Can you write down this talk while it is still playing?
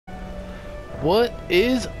What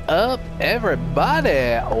is up,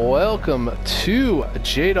 everybody? Welcome to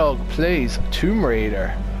Jdogg Plays Tomb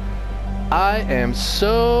Raider. I am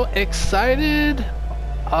so excited.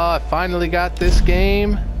 I finally got this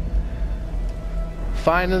game.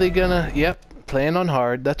 Finally gonna, playing on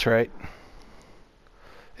hard, that's right.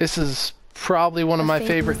 This is probably one of my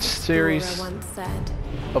favorite series once said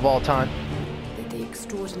of all time. that the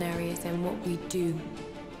extraordinary is in what we do,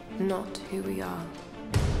 not who we are.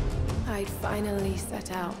 I'd finally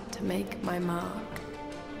set out to make my mark,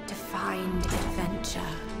 to find adventure.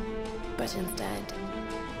 But instead,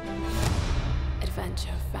 adventure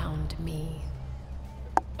found me.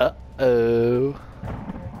 Uh-oh.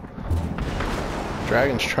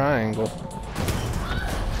 Dragon's Triangle.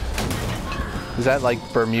 Is that like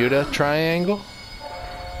Bermuda Triangle?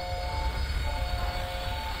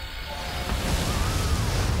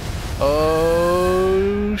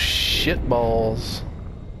 Oh, shitballs.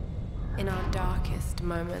 In our darkest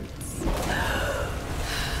moments,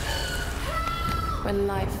 when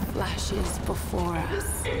life flashes before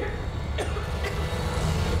us,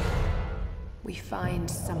 we find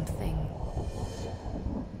something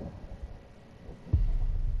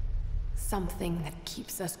that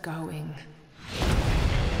keeps us going.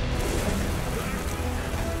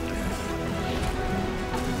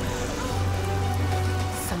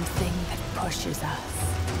 Something that pushes us.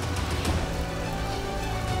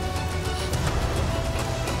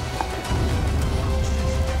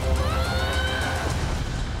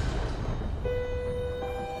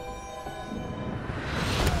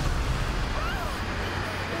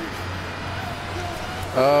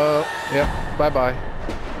 Yep, bye-bye.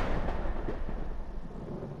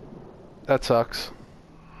 That sucks.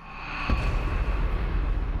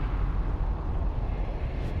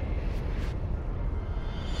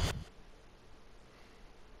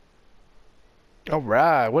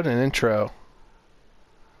 Alright, what an intro.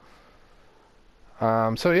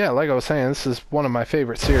 So yeah, like I was saying, this is one of my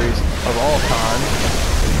favorite series of all time.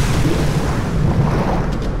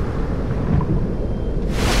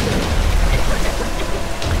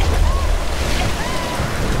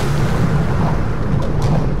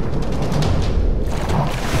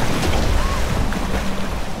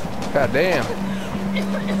 God damn.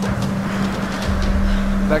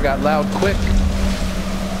 That got loud quick.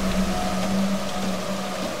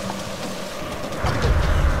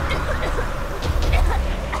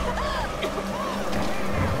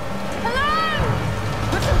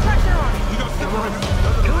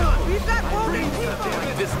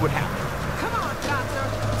 This would happen. Come on, doctor.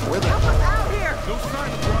 Where the Help us out here. No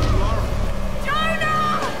sign of Rocky Laura.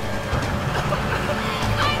 Jonah!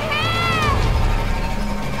 I'm here!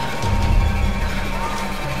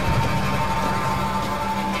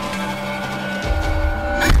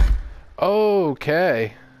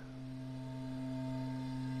 Okay.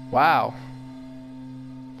 Wow.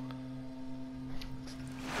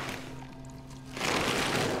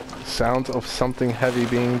 Sounds of something heavy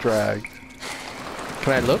being dragged.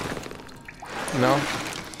 Can I look? No?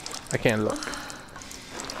 I can't look.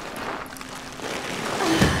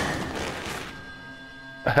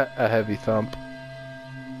 A heavy thump.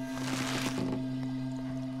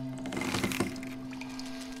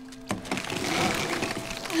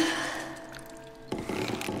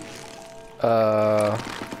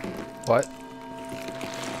 What?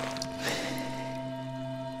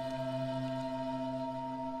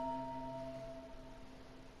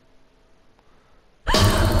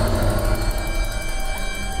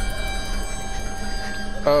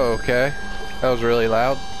 Oh, okay. That was really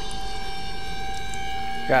loud.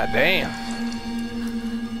 God damn.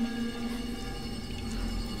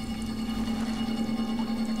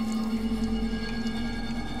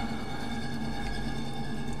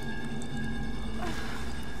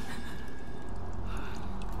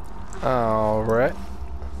 All right.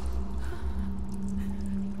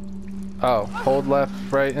 Oh, hold left,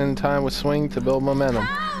 right in time with swing to build momentum.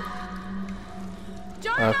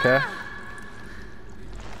 Okay.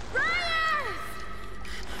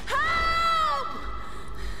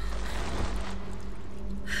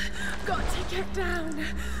 Get down.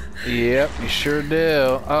 Yep, you sure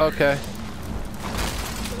do. Okay.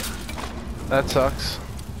 That sucks.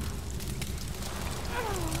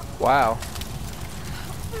 Wow.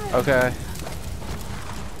 Okay.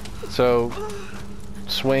 So,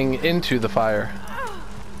 swing into the fire.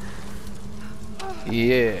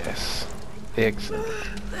 Yes. Excellent.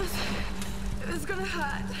 This is gonna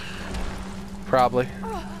hurt. Probably.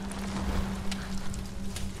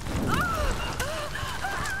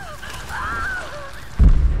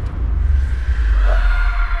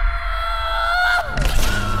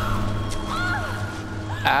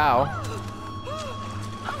 Ow.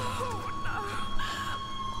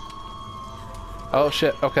 Oh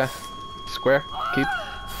shit, okay. Square, keep.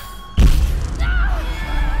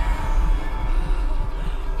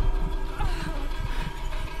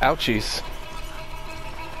 Ouchies.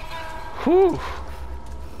 Whew.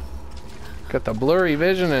 Got the blurry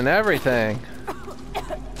vision and everything.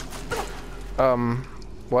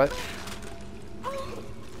 What?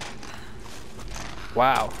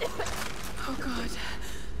 Wow. Oh God.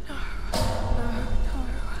 No.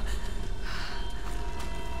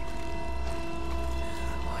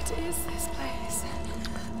 What is this place?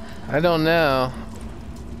 I don't know.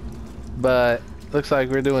 But looks like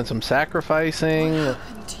we're doing some sacrificing. What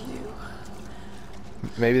happened to you?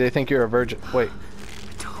 Maybe they think you're a virgin. Wait.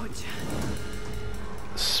 Torch.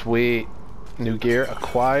 Sweet. New gear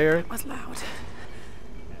acquired. It was loud.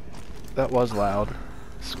 That was loud.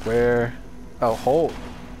 Square. Oh, hold.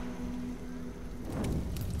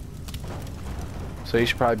 So you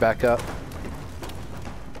should probably back up.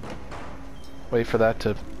 Wait for that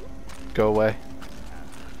to go away.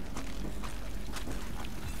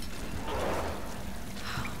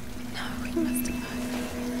 No, we must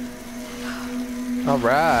have.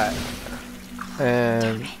 Alright.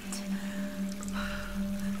 And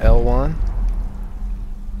L1.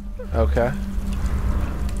 Okay.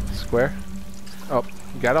 Square. Oh,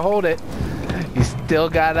 you gotta hold it. You still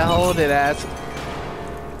gotta hold it, ass.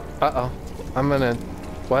 Uh-oh. I'm gonna...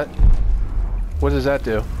 What? What does that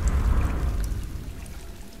do?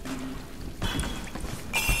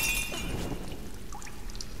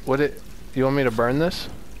 What it... You want me to burn this?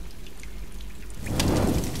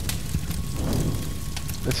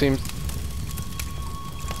 It seems...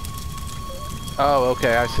 Oh,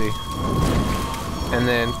 okay, I see. And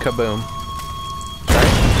then kaboom.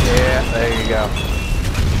 Right? Yeah, there you go.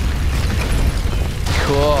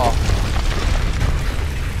 Cool.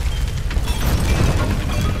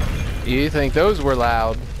 You think those were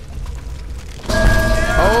loud?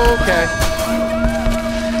 Okay.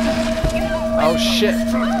 Oh shit.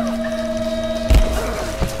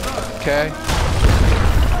 Okay.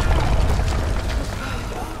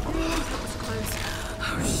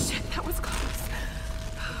 Oh shit, that was close.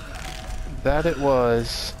 That it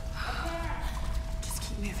was. Just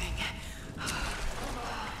keep moving.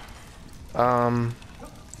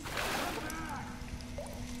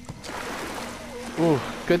 Ooh,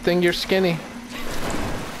 good thing you're skinny.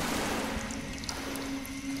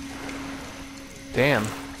 Damn.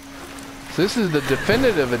 So this is the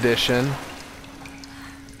definitive edition.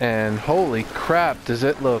 And holy crap, does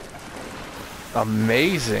it look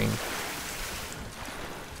amazing.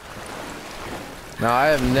 Now I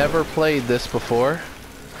have never played this before.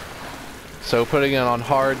 So putting it on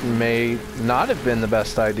hard may not have been the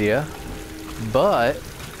best idea. But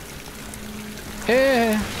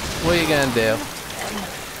what are you gonna do?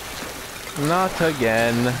 Not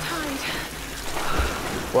again.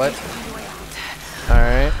 What?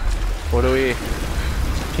 Alright. What do we...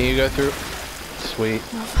 Can you go through? Sweet.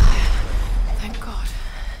 No fire. Thank God.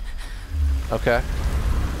 Okay.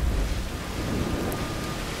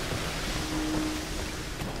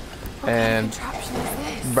 And Contraption is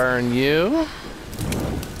this? burn you.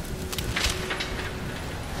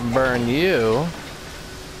 Burn you.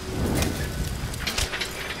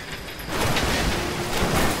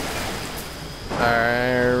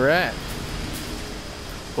 Alright.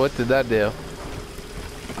 What did that do?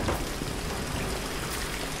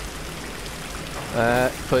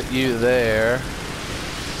 That put you there.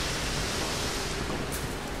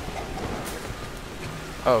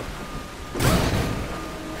 Oh.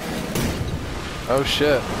 Oh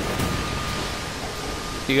shit.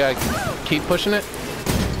 You gotta keep pushing it?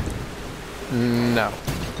 No.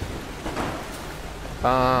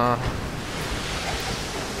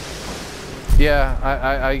 Yeah,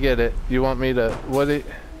 I get it. You want me to... What it...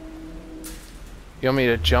 You want me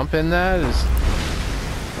to jump in that?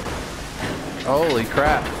 Holy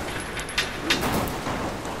crap.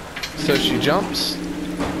 So she jumps.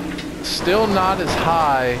 Still not as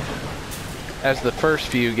high as the first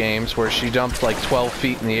few games where she jumped like 12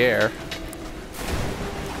 feet in the air.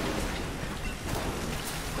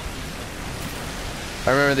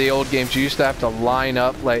 I remember the old games you used to have to line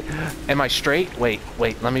up like, am I straight? Wait,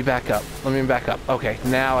 let me back up. Let me back up. Okay,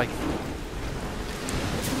 now I...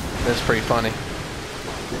 That's pretty funny.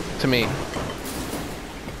 To me.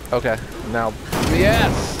 Okay, now...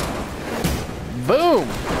 Yes! Boom!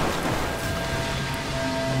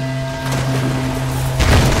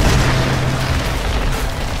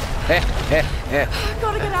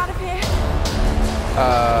 Gotta get out of here.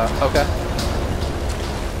 Okay.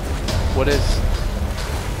 What is...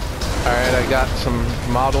 Alright, I got some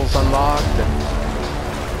models unlocked. And...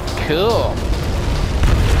 Cool.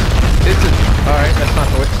 This is Alright, that's not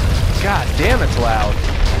the way. God damn, it's loud.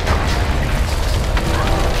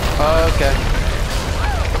 Okay.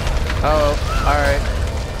 Oh, alright.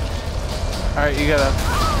 Alright, you gotta...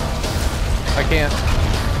 I can't.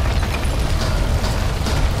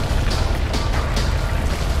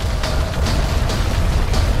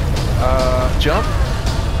 Jump.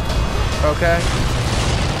 Okay.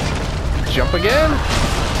 Jump again.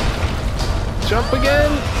 Jump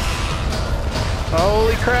again.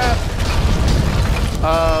 Holy crap.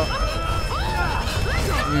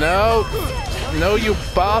 No. No, you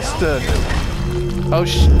bastard. Oh,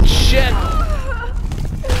 shit.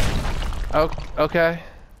 Oh, okay.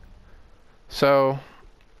 So,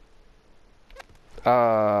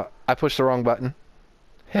 I pushed the wrong button.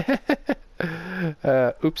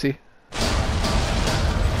 Oopsie.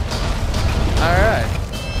 Alright.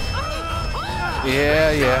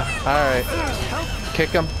 Yeah, yeah. Alright. Kick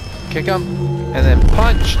him. Kick him. And then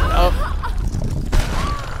punch. Oh.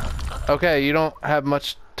 Okay, you don't have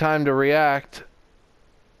much time to react.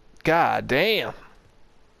 God damn.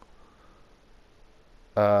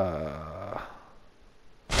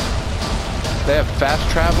 They have fast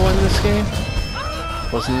travel in this game?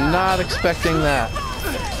 Was not expecting that.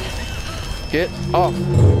 Get off.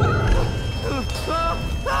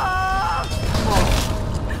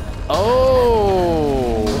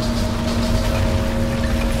 Oh.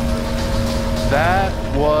 That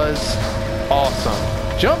was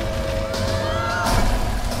awesome. Jump.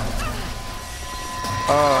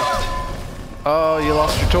 Oh, you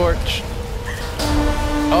lost your torch.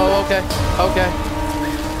 Oh, okay. Okay.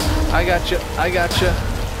 I got you. I got you.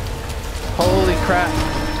 Holy crap.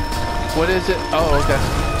 What is it? Oh, okay.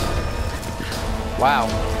 Wow.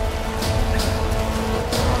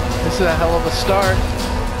 This is a hell of a start.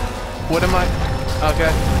 What am I?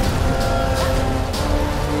 Okay.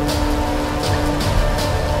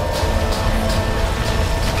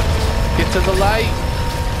 Get to the light.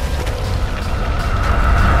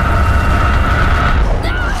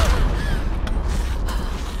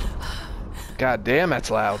 God damn,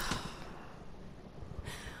 that's loud.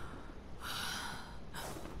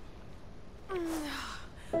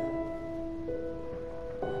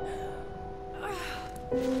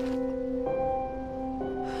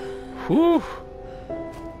 Whew.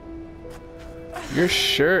 Your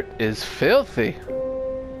shirt is filthy.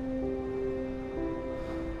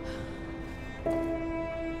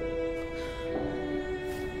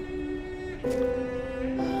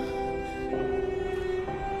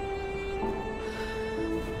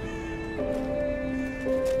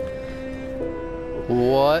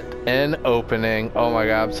 What an opening. Oh my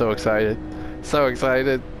god, I'm so excited. So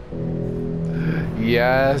excited.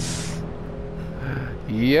 Yes.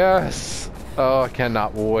 Yes. Oh, I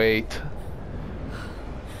cannot wait.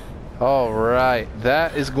 Alright,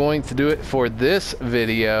 that is going to do it for this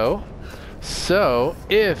video. So,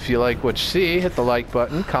 if you like what you see, hit the like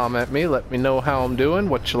button, comment me, let me know how I'm doing,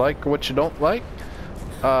 what you like or what you don't like.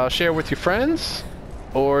 Share with your friends,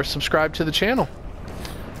 or subscribe to the channel.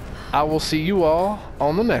 I will see you all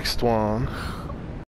on the next one.